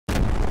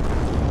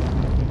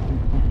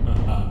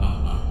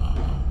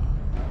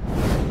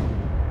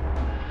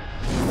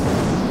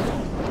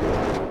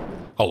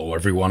Hello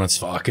everyone, it's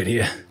Farket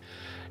here,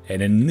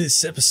 and in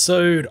this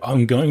episode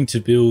I'm going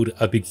to build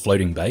a big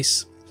floating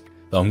base,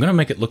 though I'm going to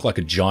make it look like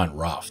a giant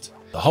raft.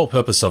 The whole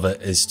purpose of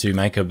it is to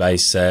make a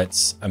base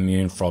that's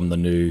immune from the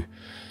new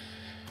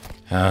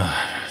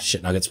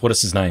shit nuggets, what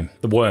is his name?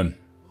 The worm.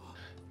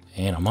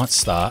 And I might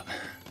start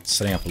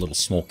setting up a little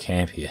small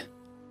camp here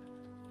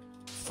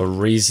for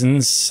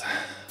reasons.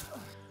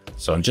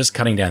 So I'm just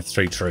cutting down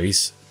 3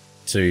 trees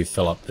to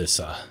fill up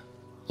this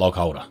log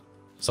holder,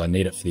 so I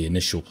need it for the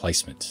initial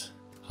placement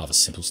of a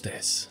simple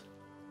stairs.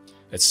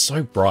 It's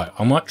so bright.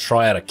 I might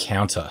try out a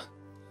counter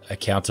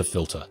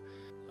filter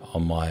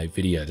on my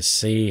video to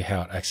see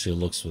how it actually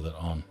looks with it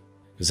on.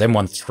 Because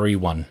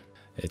M131,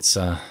 it's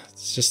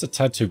just a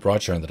tad too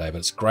bright during the day, but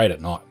it's great at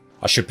night.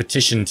 I should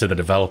petition to the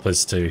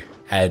developers to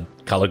add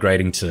color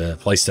grading to the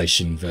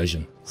PlayStation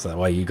version, so that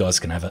way you guys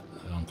can have it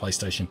on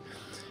PlayStation.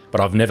 But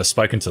I've never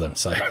spoken to them,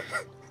 so I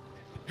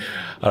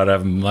don't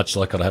have much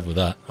luck I'd have with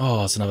that.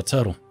 Oh, it's another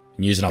turtle.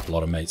 I'm using up a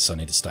lot of meat, so I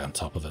need to stay on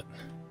top of it.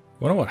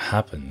 I wonder what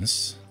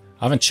happens.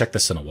 I haven't checked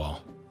this in a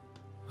while.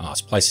 Oh,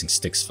 it's placing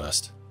sticks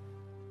first.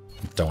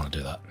 Don't want to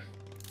do that.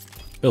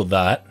 Build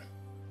that.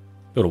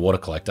 Build a water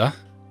collector.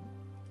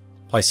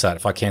 Place that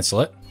if I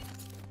cancel it.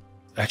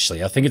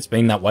 Actually, I think it's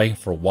been that way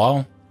for a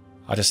while.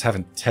 I just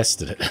haven't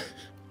tested it.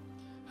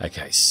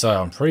 Okay,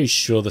 so I'm pretty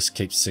sure this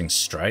keeps things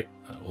straight.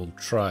 We'll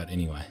try it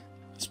anyway.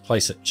 Let's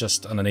place it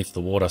just underneath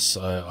the water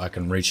so I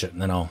can reach it,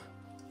 and then I'll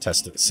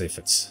test it to see if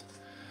it's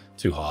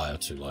too high or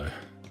too low.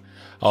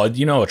 Oh,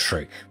 you know a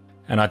trick.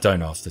 And I don't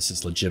know if this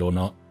is legit or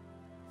not.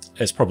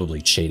 It's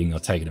probably cheating or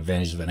taking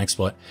advantage of an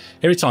exploit.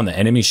 Every time the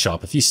enemies show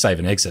up, if you save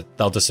and exit,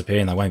 they'll disappear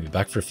and they won't be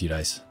back for a few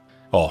days.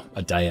 Or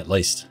a day at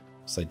least.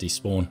 So they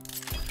despawn.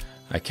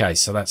 Okay,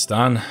 so that's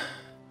done.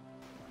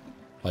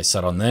 Place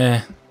that on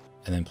there.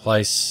 And then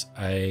place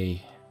a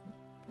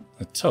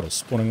turtle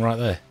spawning right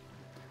there.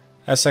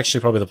 That's actually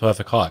probably the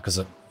perfect height because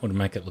it would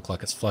make it look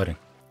like it's floating.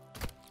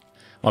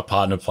 My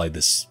partner played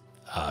this,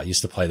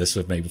 used to play this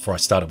with me before I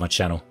started my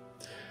channel.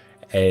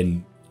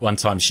 And one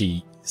time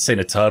she seen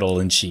a turtle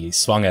and she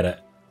swung at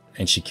it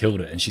and she killed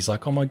it. And she's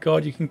like, oh my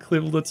god, you can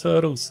kill the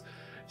turtles.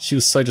 She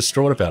was so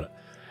distraught about it.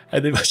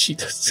 And then she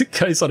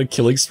goes on a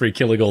killing spree,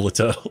 killing all the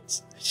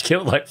turtles. She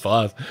killed like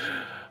 5.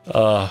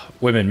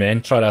 Women,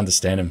 man, try to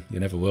understand them. You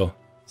never will.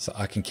 So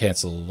I can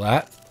cancel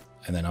that.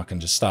 And then I can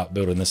just start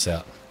building this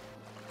out.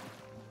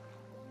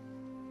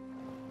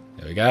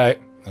 There we go.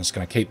 I'm just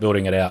going to keep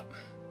building it out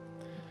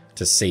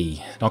to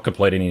see. Not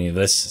completing any of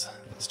this.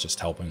 It's just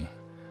helping.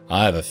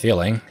 I have a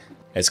feeling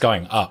it's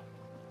going up.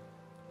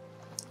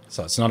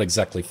 So it's not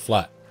exactly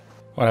flat.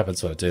 What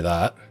happens when I do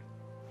that?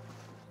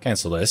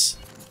 Cancel this.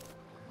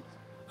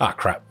 Ah,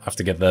 crap. I have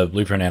to get the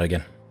blueprint out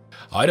again.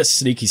 I had a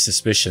sneaky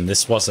suspicion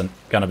this wasn't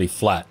going to be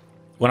flat.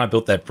 When I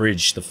built that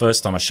bridge, the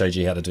first time I showed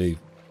you how to do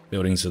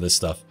buildings with this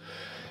stuff,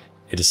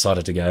 it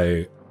decided to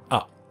go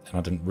up. And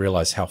I didn't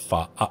realize how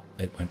far up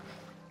it went.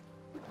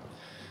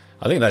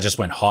 I think that just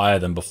went higher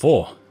than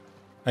before.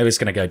 Maybe it's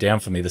going to go down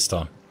for me this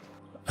time.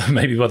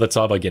 Maybe by the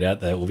time I get out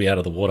there, we'll be out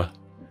of the water.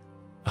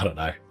 I don't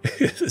know.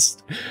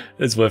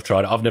 It's worth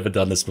trying. I've never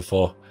done this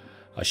before.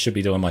 I should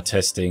be doing my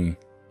testing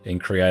in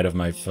creative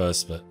mode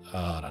first, but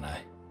I don't know.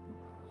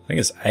 I think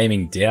it's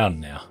aiming down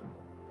now.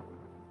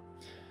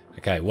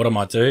 Okay, what I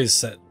might do is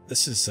set,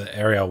 this is the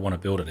area I want to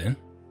build it in,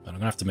 but I'm going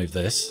to have to move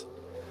this.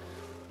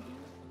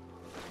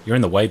 You're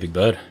in the way, big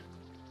bird.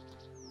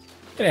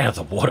 Get out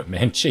of the water,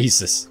 man.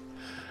 Jesus.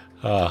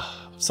 I'm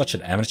such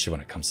an amateur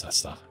when it comes to that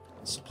stuff.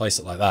 Let's place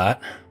it like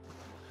that.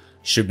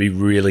 Should be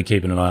really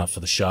keeping an eye out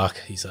for the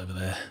shark. He's over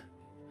there.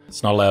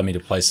 It's not allowing me to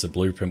place the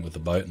blueprint with the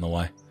boat in the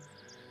way.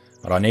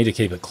 But I need to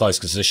keep it close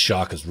because this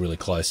shark is really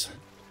close.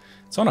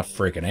 It's on a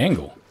freaking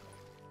angle.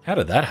 How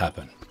did that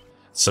happen?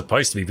 It's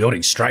supposed to be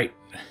building straight.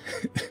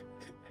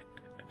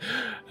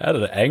 How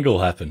did the angle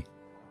happen?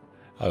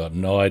 I got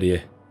no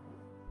idea.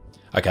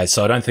 Okay,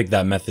 so I don't think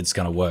that method's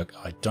going to work.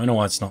 I don't know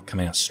why it's not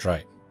coming out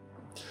straight.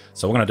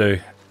 So what we're going to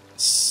do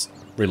is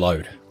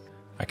reload.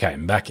 Okay,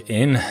 I'm back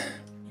in. What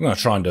I'm going to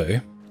try and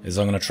do is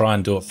I'm going to try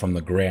and do it from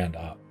the ground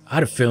up. I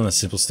had a feeling the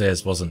simple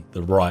stairs wasn't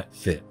the right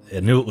fit.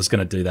 I knew it was going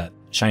to do that.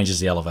 Changes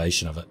the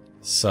elevation of it.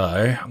 So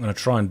I'm going to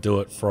try and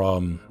do it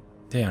from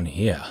down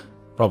here.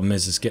 Problem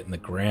is getting the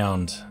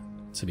ground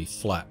to be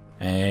flat,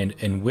 and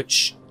in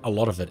which a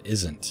lot of it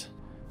isn't.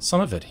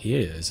 Some of it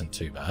here isn't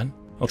too bad.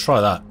 I'll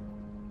try that.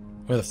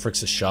 Where the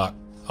frick's the shark?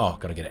 Oh,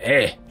 gotta get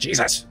air.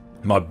 Jesus!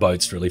 My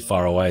boat's really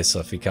far away, so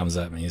if he comes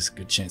at me, there's a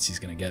good chance he's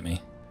going to get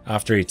me.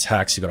 After he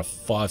attacks, you've got a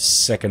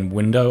 5-second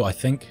window, I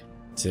think,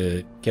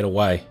 to get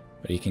away,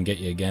 but he can get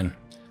you again.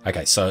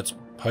 Okay, so it's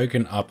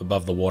poking up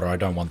above the water. I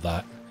don't want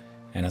that.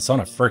 And it's on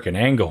a freaking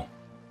angle.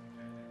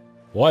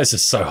 Why is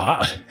this so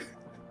hard?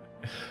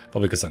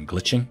 Probably because I'm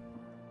glitching.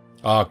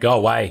 Oh, go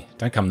away.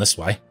 Don't come this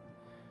way.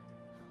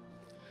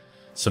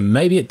 So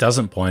maybe it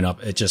doesn't point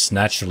up. It just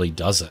naturally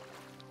does it.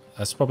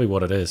 That's probably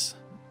what it is.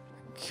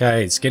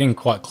 Okay, it's getting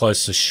quite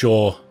close to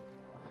shore,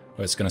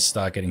 where it's going to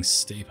start getting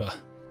steeper.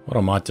 What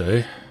I might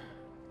do,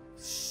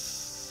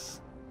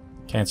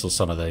 cancel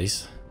some of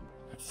these.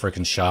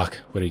 Freaking shark,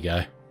 where'd he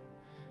go?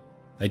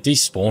 They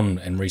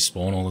despawn and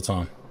respawn all the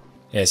time.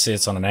 Yeah, see,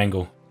 it's on an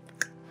angle.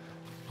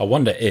 I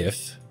wonder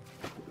if,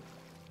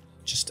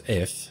 just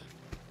if,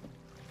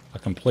 I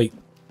complete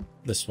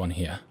this one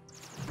here.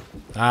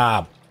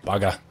 Ah,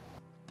 bugger.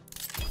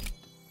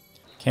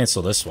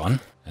 Cancel this one,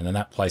 and then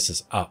that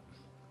places up.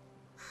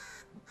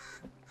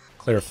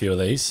 Clear a few of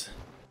these.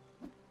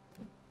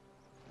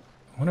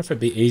 I wonder if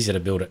it'd be easier to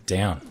build it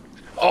down.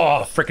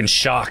 Oh, freaking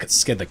shark, it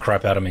scared the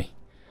crap out of me.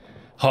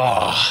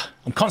 Oh,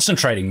 I'm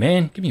concentrating,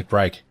 man. Give me a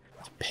break.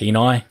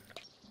 Peni.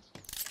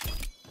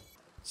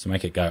 So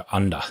make it go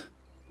under,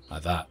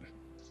 like that.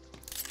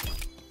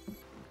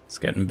 It's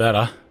getting better.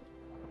 I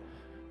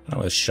don't know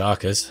where the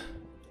shark is.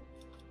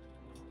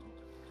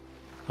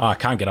 Oh, I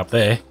can't get up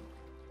there.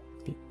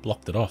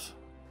 Blocked it off.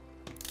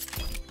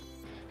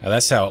 Now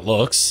that's how it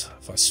looks.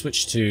 If I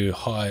switch to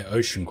high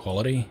ocean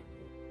quality.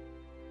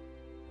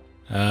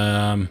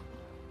 Yeah,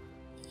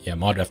 I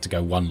might have to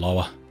go one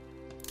lower.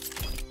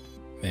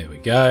 There we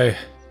go.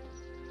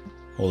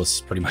 All this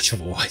is pretty much of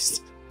a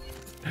waste.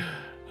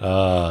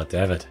 Oh,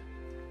 damn it.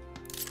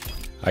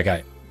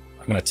 Okay,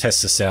 I'm going to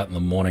test this out in the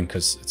morning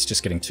because it's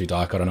just getting too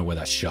dark. I don't know where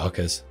that shark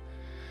is.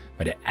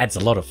 But it adds a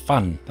lot of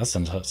fun,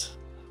 doesn't it?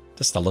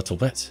 Just a little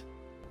bit.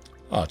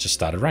 Oh, it just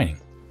started raining.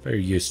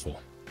 Very useful.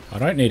 I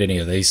don't need any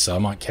of these, so I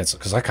might cancel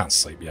because I can't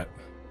sleep yet.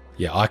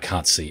 Yeah, I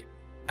can't see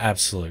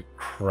absolute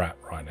crap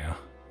right now.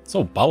 It's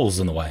all bubbles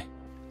in the way.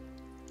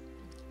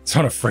 It's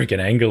on a freaking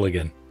angle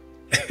again.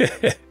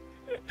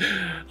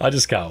 I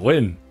just can't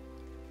win.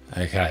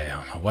 Okay,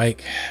 I'm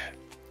awake.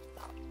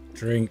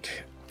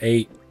 Drink,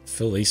 eat,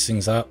 fill these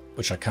things up,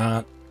 which I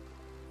can't.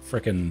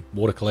 Freaking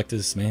water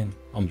collectors, man.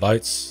 On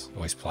boats,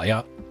 always play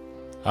up.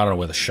 I don't know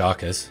where the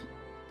shark is.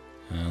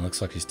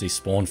 Looks like he's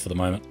despawned for the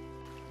moment.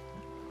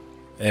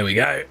 There we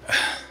go.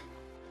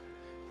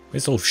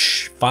 Where's all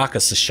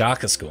Farkets the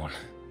Sharkus gone?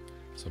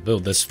 So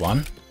build this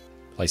one.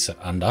 Place it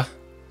under.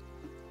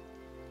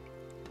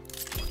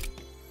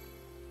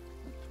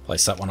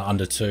 Place that one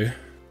under too.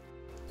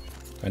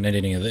 Don't need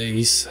any of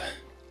these.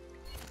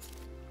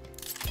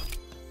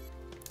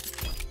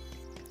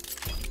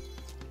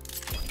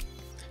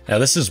 Now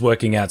this is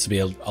working out to be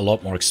a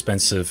lot more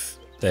expensive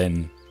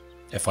than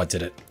if I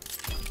did it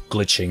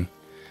glitching.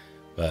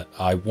 But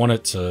I want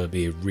it to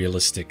be a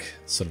realistic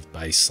sort of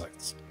base. Like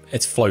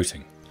it's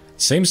floating.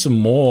 It seems the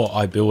more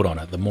I build on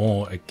it, the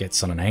more it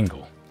gets on an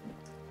angle.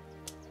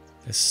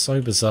 It's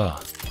so bizarre.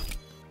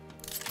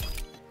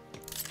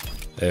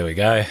 There we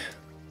go.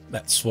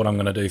 That's what I'm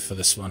going to do for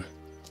this one.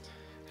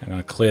 I'm going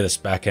to clear this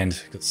back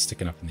end. It's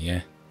sticking up in the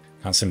air.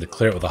 Can't seem to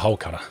clear it with a hole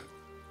cutter.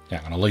 Yeah,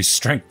 I'm going to lose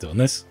strength doing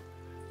this.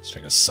 Let's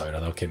drink a soda.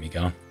 That'll keep me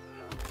going.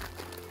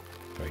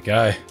 There we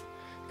go.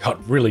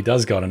 God, it really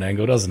does go on an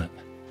angle, doesn't it?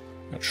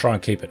 I'll try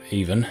and keep it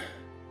even.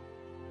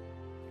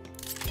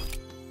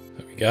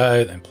 There we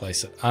go. Then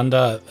place it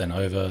under, then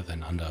over,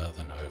 then under,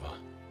 then over.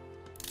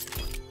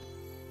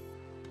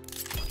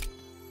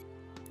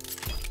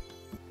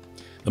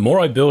 The more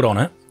I build on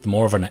it, the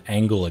more of an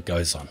angle it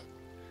goes on.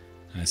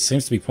 And it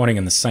seems to be pointing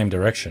in the same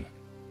direction.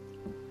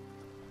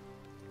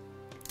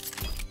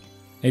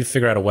 Need to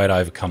figure out a way to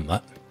overcome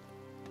that.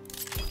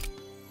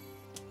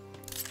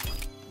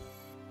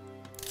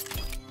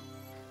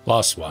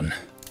 Last one.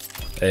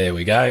 There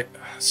we go.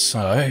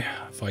 So,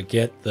 if I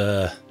get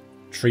the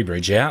tree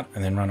bridge out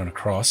and then run it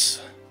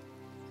across.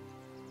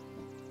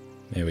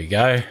 There we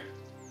go.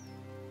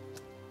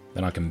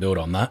 Then I can build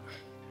on that.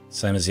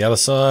 Same as the other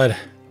side.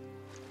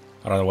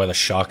 I don't know where the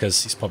shark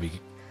is. He's probably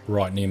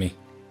right near me.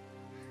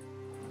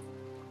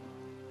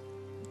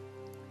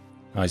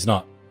 No, he's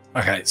not.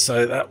 Okay,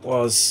 so that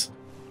was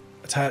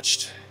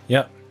attached.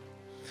 Yep.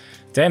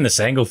 Damn this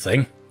angle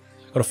thing.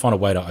 I've got to find a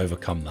way to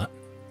overcome that.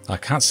 I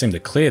can't seem to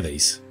clear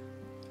these.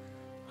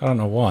 I don't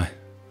know why.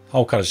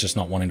 Hole cutter's just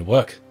not wanting to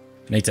work.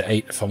 I need to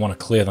eat if I want to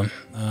clear them.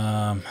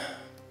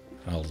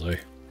 I'll do. This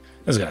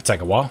is going to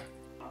take a while.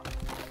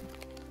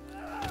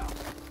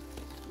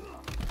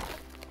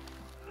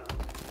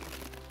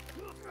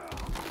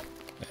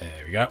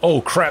 There we go.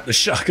 Oh crap, the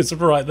shark is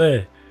right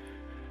there.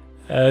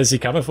 Is he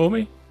coming for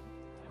me?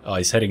 Oh,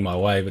 he's heading my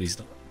way, but he's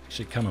not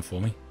actually coming for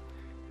me.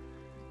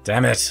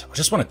 Damn it. I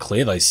just want to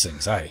clear these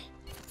things, eh?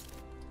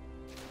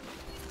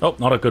 Oh,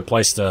 not a good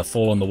place to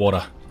fall in the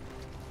water.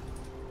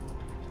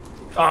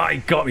 Oh, he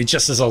got me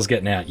just as I was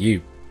getting out,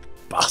 you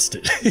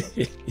bastard.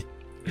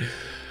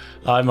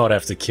 I might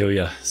have to kill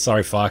you.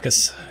 Sorry,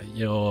 Farkets.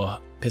 You're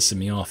pissing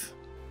me off.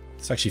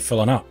 It's actually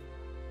filling up.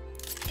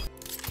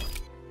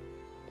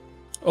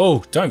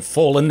 Oh, don't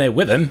fall in there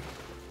with him.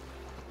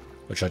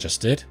 Which I just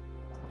did.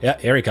 Yeah,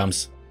 here he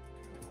comes.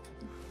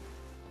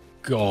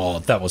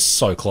 God, that was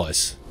so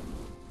close.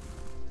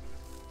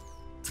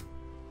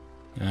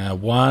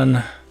 One.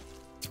 I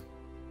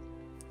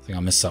think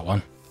I missed that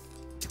one.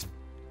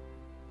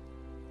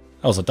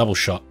 That was a double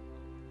shot.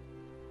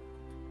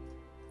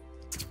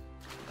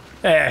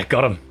 Yeah,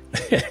 got him.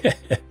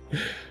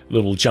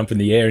 Little jump in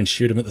the air and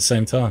shoot him at the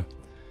same time.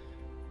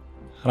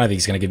 I don't think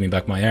he's going to give me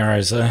back my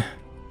arrows though.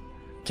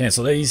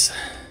 Cancel these.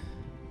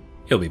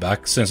 He'll be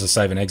back. As soon as I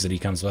save and exit, he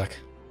comes back.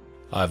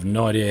 I have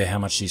no idea how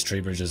much these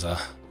tree bridges are.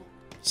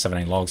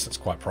 17 logs, that's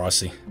quite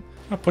pricey.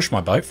 Can I push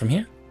my boat from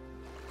here?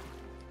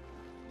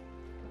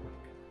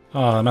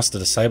 Oh, I must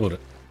have disabled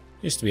it.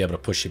 Used to be able to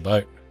push your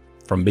boat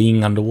from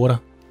being underwater.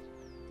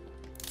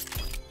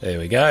 There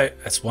we go.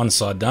 That's one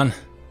side done.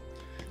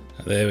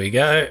 There we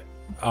go.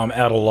 I'm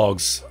out of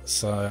logs,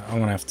 so I'm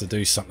going to have to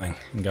do something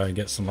and go and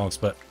get some logs,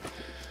 but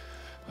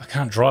I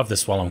can't drive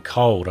this while I'm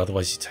cold,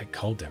 otherwise you take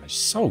cold damage.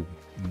 So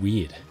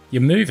weird.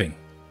 You're moving.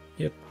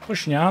 You're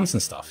pushing your arms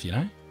and stuff, you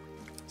know?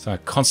 So I'm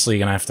constantly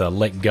going to have to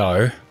let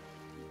go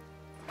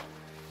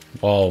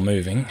while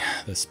moving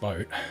this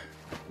boat.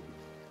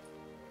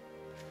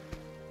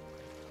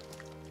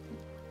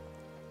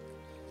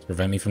 To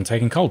prevent me from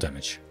taking cold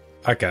damage.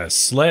 Okay, I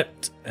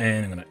slept,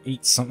 and I'm going to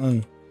eat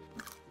something.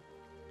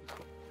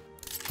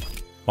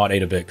 Might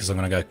eat a bit, because I'm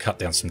going to go cut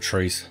down some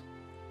trees.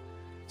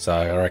 So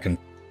I reckon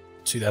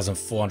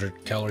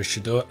 2,400 calories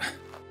should do it.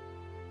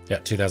 Yeah,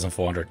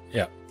 2,400.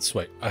 Yeah,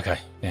 sweet. Okay,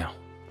 now,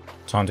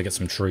 time to get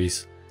some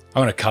trees.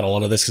 I'm going to cut a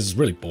lot of this, because it's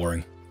really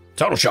boring.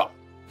 Total shot!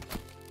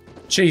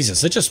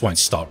 Jesus, it just won't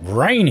stop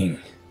raining.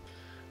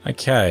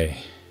 Okay.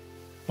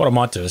 What I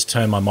might do is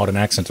turn my modern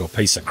axe into a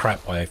piece of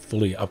crap by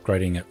fully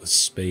upgrading it with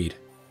speed.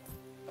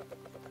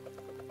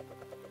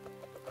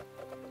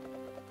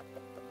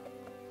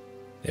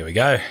 There we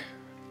go.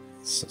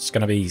 It's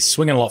going to be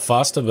swinging a lot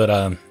faster,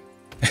 but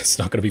it's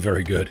not going to be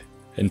very good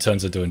in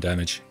terms of doing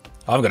damage.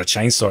 I've got a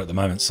chainsaw at the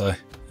moment, so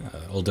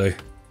it'll do.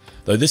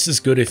 Though this is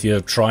good if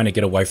you're trying to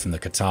get away from the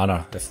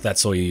katana, if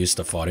that's all you're used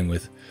to fighting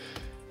with.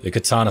 The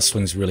katana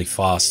swings really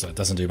fast, so it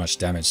doesn't do much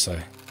damage, so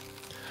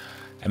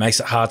it makes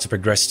it hard to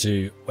progress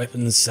to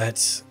weapons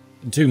that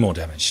do more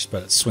damage,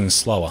 but it swings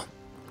slower.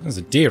 There's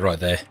a deer right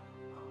there.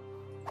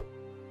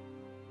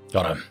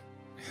 Got him.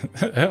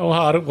 How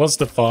hard it was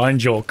to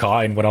find your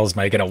kind when I was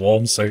making a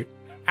warm suit.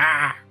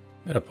 Ah!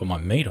 Better put my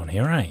meat on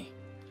here, eh?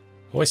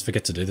 Always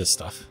forget to do this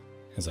stuff.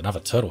 There's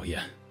another turtle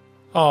here.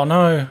 Oh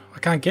no, I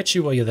can't get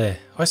you while you're there.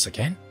 Oh, yes I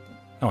can.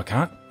 No I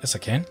can't. Yes I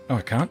can. No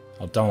I can't.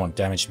 I don't want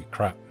damage me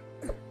crap.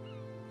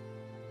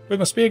 Where'd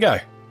my spear go?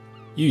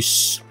 You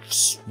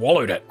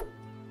swallowed it.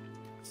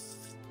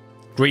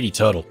 Greedy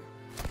turtle.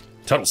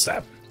 Turtle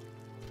stab.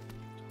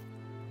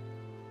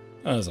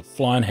 Oh, there's a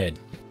flying head.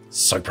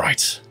 So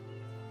bright.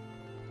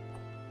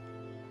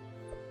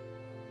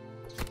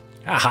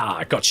 Aha,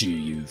 I got you,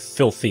 you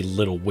filthy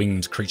little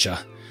winged creature.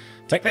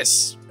 Take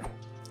this.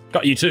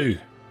 Got you too.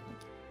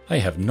 They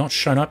have not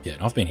shown up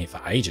yet. I've been here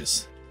for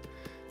ages.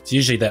 It's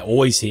usually they're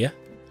always here.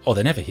 Or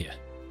they're never here.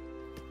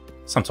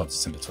 Sometimes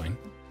it's in between.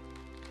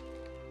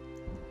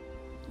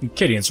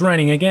 Kitty, it's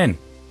raining again.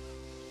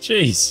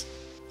 Jeez.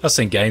 I've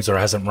seen games where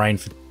it hasn't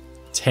rained for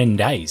 10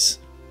 days.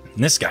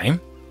 In this game,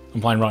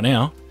 I'm playing right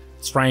now,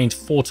 it's rained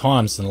 4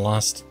 times in the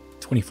last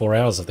 24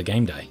 hours of the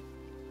game day.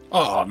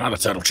 Oh, another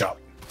turtle chop.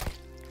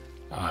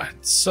 Alright,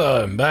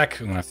 so I'm back.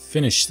 I'm going to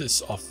finish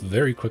this off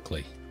very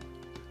quickly.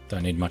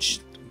 Don't need much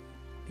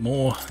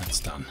more. That's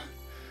done.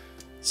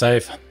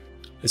 Save.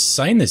 It's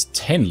saying there's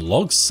 10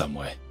 logs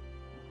somewhere.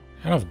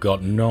 And I've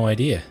got no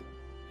idea.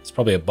 It's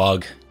probably a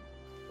bug.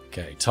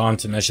 Okay, time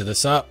to measure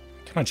this up.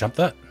 Can I jump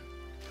that?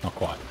 Not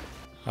quite.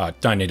 I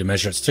don't need to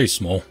measure, it's too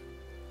small.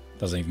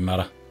 Doesn't even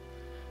matter.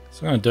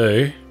 So I'm going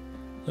to do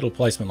a little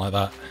placement like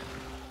that.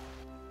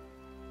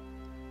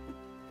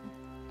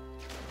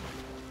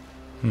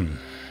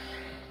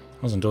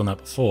 Wasn't doing that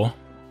before.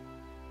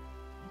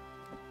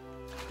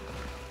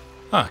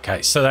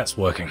 Okay, so that's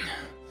working.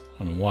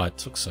 I don't know why it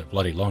took so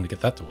bloody long to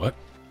get that to work.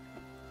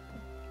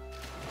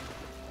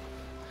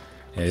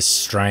 Yeah, it's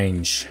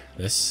strange,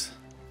 this.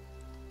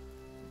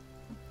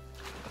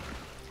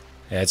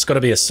 Yeah, it's got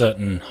to be a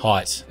certain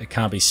height. It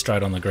can't be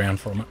straight on the ground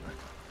from it.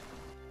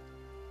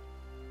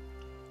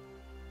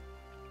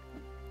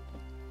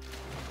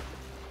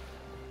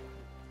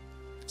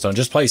 So I'm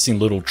just placing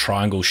little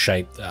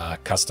triangle-shaped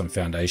custom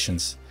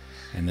foundations,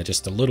 and they're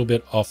just a little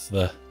bit off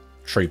the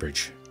tree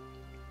bridge.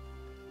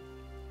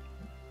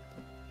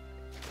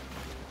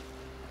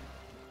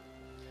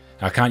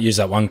 Now, I can't use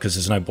that one because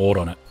there's no board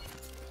on it.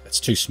 It's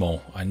too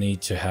small. I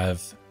need to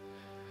have...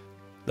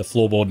 the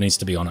floorboard needs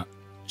to be on it.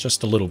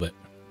 Just a little bit.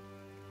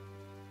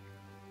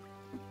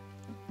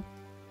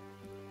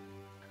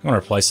 I'm going to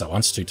replace that one.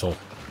 It's too tall.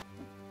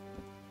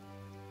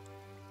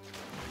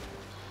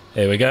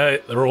 There we go.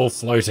 They're all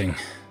floating.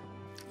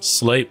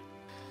 Sleep.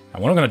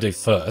 And what I'm going to do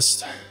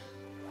first...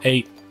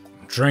 eat.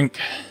 Drink.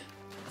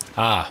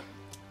 Ah.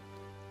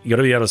 You got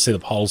to be able to see the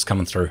poles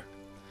coming through.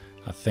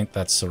 I think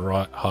that's the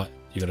right height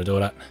you got to do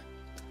it at.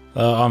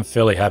 I'm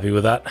fairly happy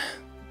with that.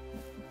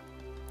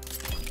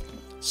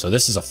 So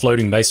this is a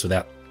floating base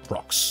without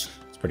rocks.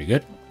 It's pretty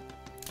good.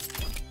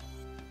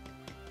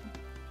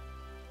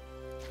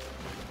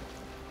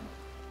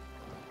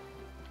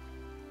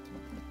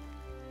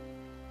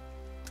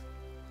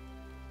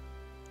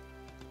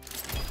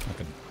 I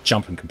can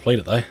jump and complete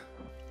it though.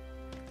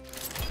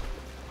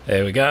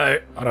 There we go.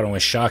 I don't know where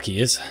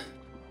Sharky is.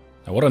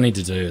 Now what I need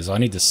to do is I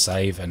need to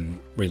save and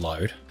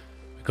reload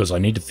because I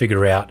need to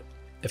figure out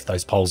if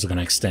those poles are going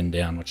to extend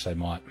down, which they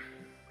might.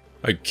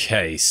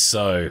 Okay,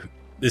 so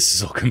this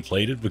is all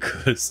completed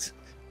because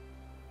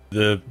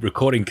the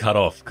recording cut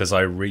off because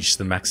I reached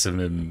the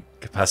maximum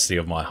capacity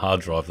of my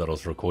hard drive that I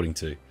was recording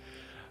to.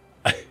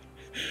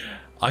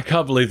 I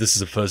can't believe this is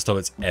the first time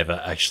it's ever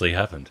actually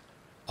happened.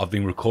 I've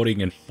been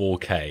recording in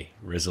 4K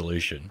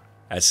resolution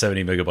at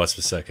 70 megabytes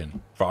per second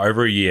for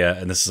over a year,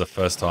 and this is the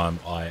first time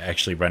I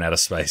actually ran out of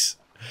space.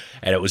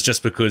 And it was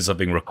just because I've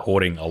been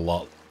recording a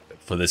lot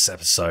for this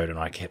episode and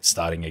I kept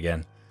starting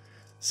again.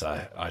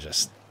 So I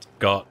just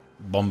got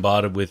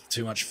bombarded with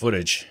too much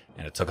footage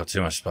and it took up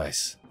too much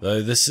space.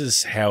 Though this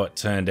is how it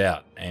turned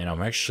out and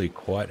I'm actually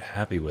quite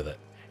happy with it.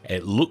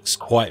 It looks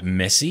quite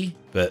messy,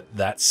 but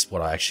that's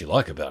what I actually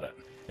like about it.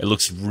 It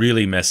looks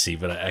really messy,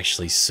 but it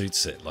actually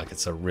suits it. Like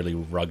it's a really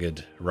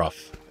rugged,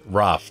 rough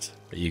raft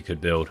that you could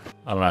build.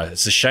 I don't know.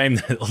 It's a shame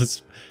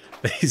that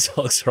these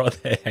hooks are on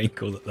their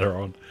ankle that they're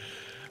on.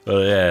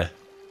 But yeah,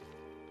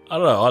 I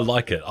don't know. I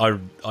like it.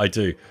 I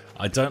do.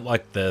 I don't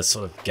like the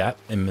sort of gap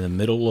in the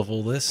middle of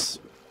all this.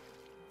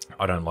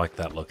 I don't like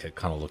that look. It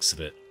kind of looks a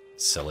bit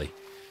silly.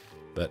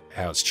 But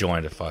how it's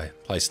joined, if I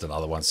placed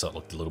another one so it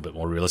looked a little bit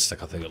more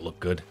realistic, I think it looked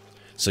good.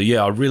 So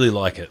yeah, I really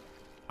like it.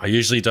 I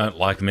usually don't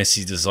like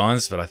messy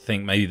designs, but I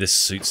think maybe this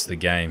suits the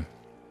game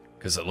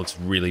because it looks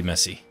really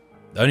messy.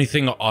 The only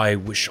thing I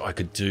wish I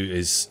could do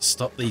is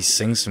stop these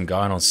things from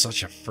going on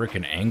such a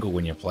freaking angle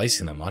when you're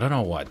placing them. I don't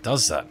know why it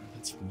does that.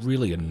 It's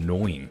really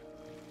annoying.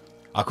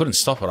 I couldn't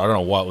stop it. I don't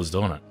know why it was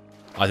doing it.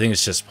 I think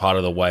it's just part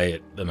of the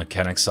way the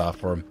mechanics are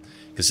for them.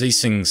 Because these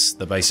things,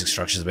 the basic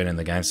structures have been in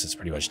the game since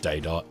pretty much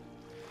day dot.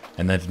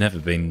 And they've never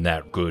been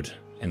that good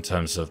in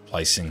terms of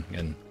placing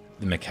and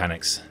the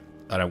mechanics.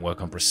 They don't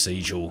work on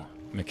procedural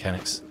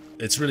mechanics.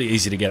 It's really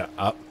easy to get it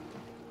up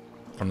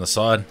from the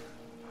side,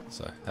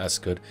 so that's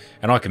good.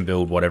 And I can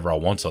build whatever I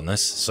want on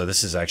this. So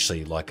this is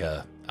actually like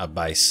a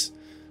base.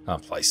 I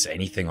can't place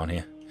anything on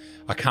here.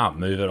 I can't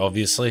move it,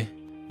 obviously,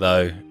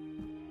 though.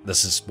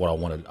 This is what I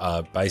wanted.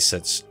 A base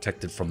that's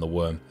protected from the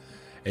worm.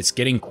 It's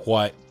getting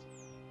quite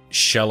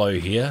shallow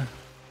here,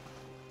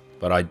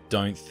 but I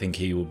don't think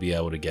he will be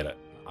able to get it.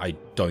 I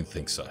don't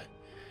think so.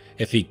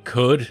 If he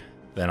could,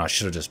 then I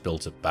should have just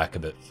built it back a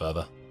bit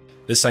further.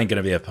 This ain't going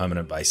to be a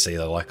permanent base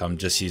either. Like, I'm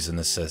just using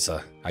this as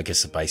I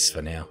guess a base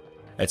for now.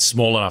 It's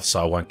small enough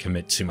so I won't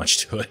commit too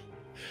much to it.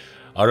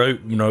 I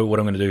don't know what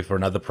I'm going to do for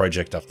another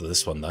project after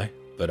this one though,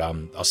 but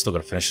I've still got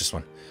to finish this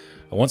one.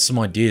 I want some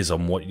ideas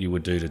on what you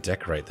would do to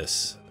decorate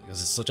this,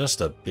 because it's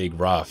just a big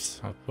raft.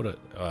 I'll put it,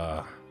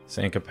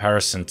 see, in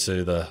comparison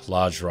to the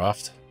large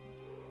raft,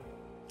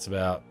 it's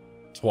about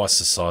twice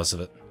the size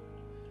of it.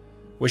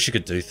 Wish you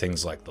could do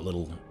things like the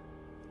little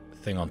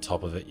thing on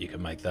top of it. You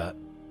could make that.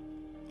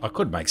 I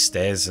could make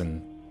stairs,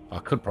 and I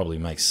could probably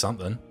make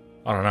something.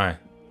 I don't know.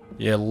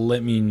 Yeah,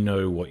 let me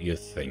know what you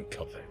think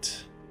of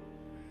it.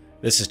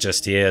 This is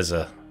just here as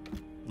a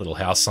little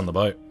house on the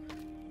boat.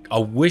 I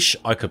wish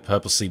I could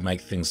purposely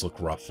make things look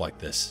rough like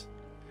this.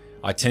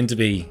 I tend to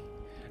be...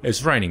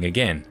 It's raining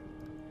again.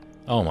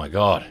 Oh my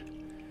god.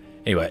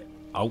 Anyway,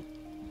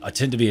 I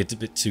tend to be a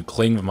bit too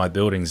clean with my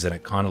buildings, and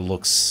it kind of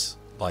looks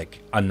like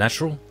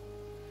unnatural.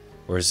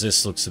 Whereas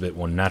this looks a bit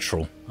more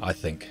natural, I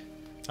think.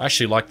 I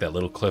actually like that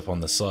little clip on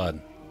the side.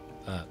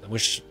 I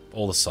wish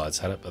all the sides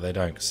had it, but they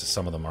don't, because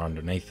some of them are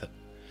underneath it.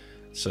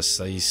 It's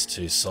just these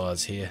two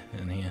sides here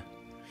and here.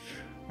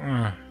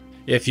 Yeah,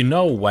 if you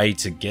know a way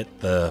to get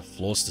the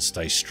floors to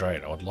stay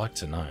straight, I would like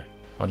to know.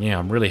 But yeah,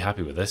 I'm really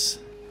happy with this.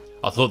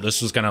 I thought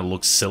this was going to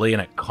look silly,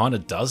 and it kind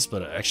of does,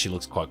 but it actually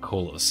looks quite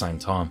cool at the same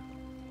time.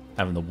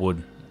 Having the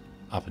wood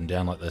up and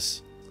down like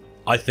this.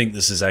 I think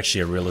this is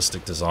actually a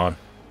realistic design.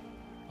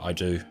 I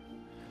do.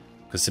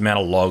 Because the amount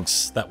of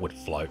logs, that would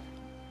float.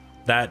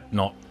 That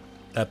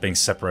being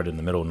separated in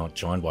the middle, not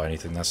joined by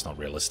anything, that's not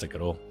realistic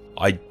at all.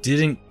 I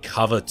didn't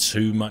cover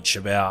too much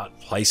about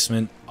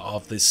placement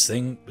of this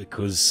thing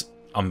because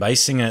I'm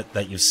basing it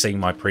that you've seen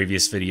my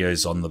previous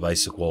videos on the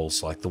basic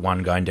walls, like the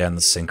one going down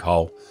the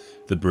sinkhole,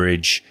 the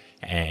bridge,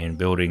 and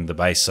building the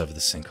base over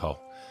the sinkhole.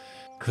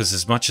 Because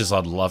as much as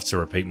I'd love to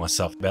repeat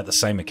myself about the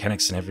same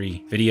mechanics in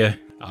every video,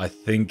 I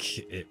think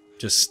it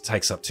just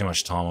takes up too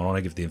much time. I want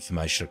to give the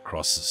information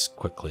across as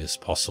quickly as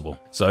possible.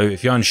 So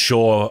if you're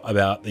unsure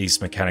about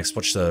these mechanics,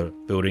 watch the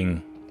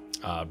building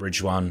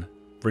bridge one,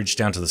 bridge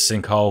down to the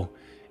sinkhole,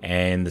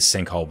 and the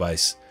sinkhole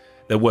base.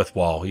 They're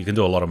worthwhile. You can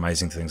do a lot of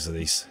amazing things with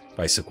these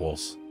basic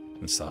walls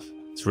and stuff.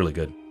 It's really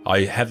good.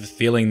 I have a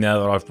feeling now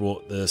that I've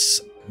brought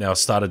this, now I've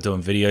started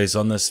doing videos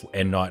on this,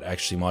 Endnight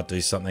actually might do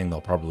something.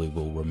 They'll probably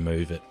will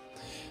remove it.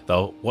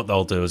 What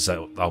they'll do is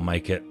they'll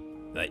make it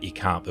that you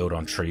can't build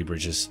on tree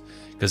bridges,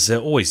 because they're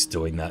always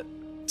doing that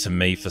to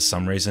me for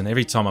some reason.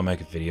 Every time I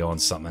make a video on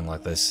something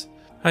like this,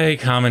 hey,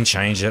 come and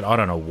change it. I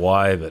don't know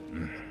why, but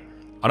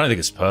I don't think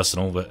it's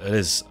personal, but it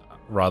is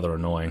rather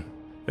annoying.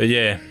 But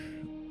yeah,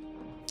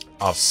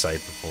 I've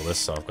saved before this,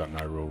 so I've got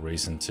no real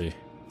reason to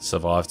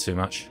survive too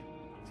much.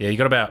 Yeah, you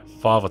got about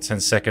 5 or 10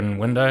 second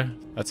window.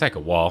 That'll take a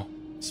while.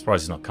 I'm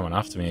surprised he's not coming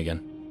after me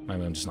again.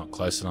 Maybe I'm just not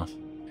close enough.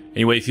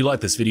 Anyway, if you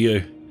like this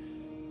video,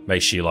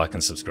 make sure you like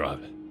and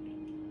subscribe.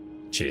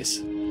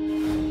 Cheers.